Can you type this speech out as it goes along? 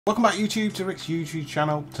Welcome back YouTube to Rick's YouTube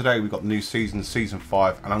channel. Today we've got the new season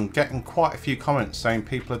 5, and I'm getting quite a few comments saying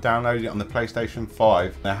people are downloading it on the PlayStation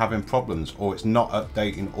 5, they're having problems or it's not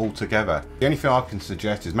updating altogether. The only thing I can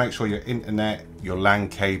suggest is make sure your internet, your LAN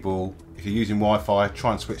cable, if you're using Wi-Fi,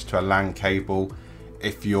 try and switch to a LAN cable.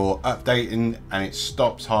 If you're updating and it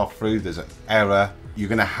stops half through, there's an error, you're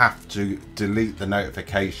going to have to delete the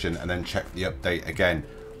notification and then check the update again.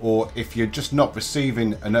 Or if you're just not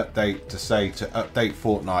receiving an update to say to update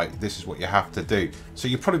Fortnite, this is what you have to do. So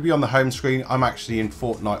you'll probably be on the home screen. I'm actually in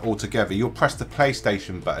Fortnite altogether. You'll press the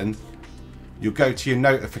PlayStation button. You'll go to your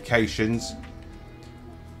notifications.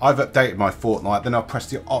 I've updated my Fortnite. Then I'll press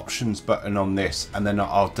the options button on this, and then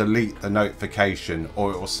I'll delete the notification,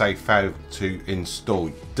 or it will say failed to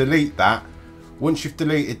install. Delete that. Once you've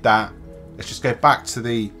deleted that, let's just go back to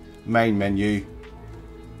the main menu.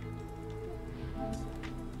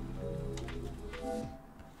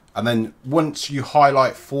 And then once you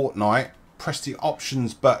highlight Fortnite, press the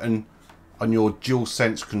options button on your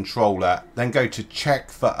DualSense controller, then go to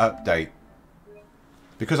check for update.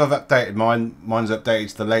 Because I've updated mine's updated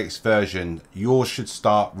to the latest version, yours should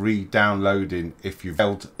start re-downloading if you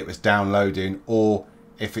felt it was downloading, or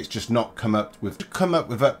if it's just not come up with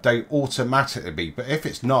update automatically. But if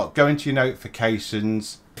it's not, go into your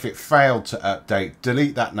notifications. If it failed to update,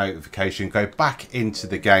 delete that notification, go back into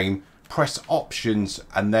the game, press options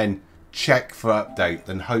and then check for update,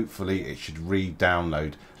 then hopefully it should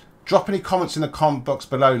re-download. Drop any comments in the comment box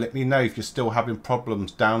below. Let me know if you're still having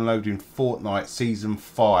problems downloading Fortnite Season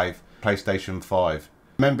 5 PlayStation 5.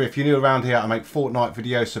 Remember, if you're new around here, I make Fortnite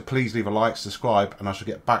videos, so please leave a like, subscribe, and I shall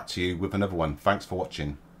get back to you with another one. Thanks for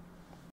watching.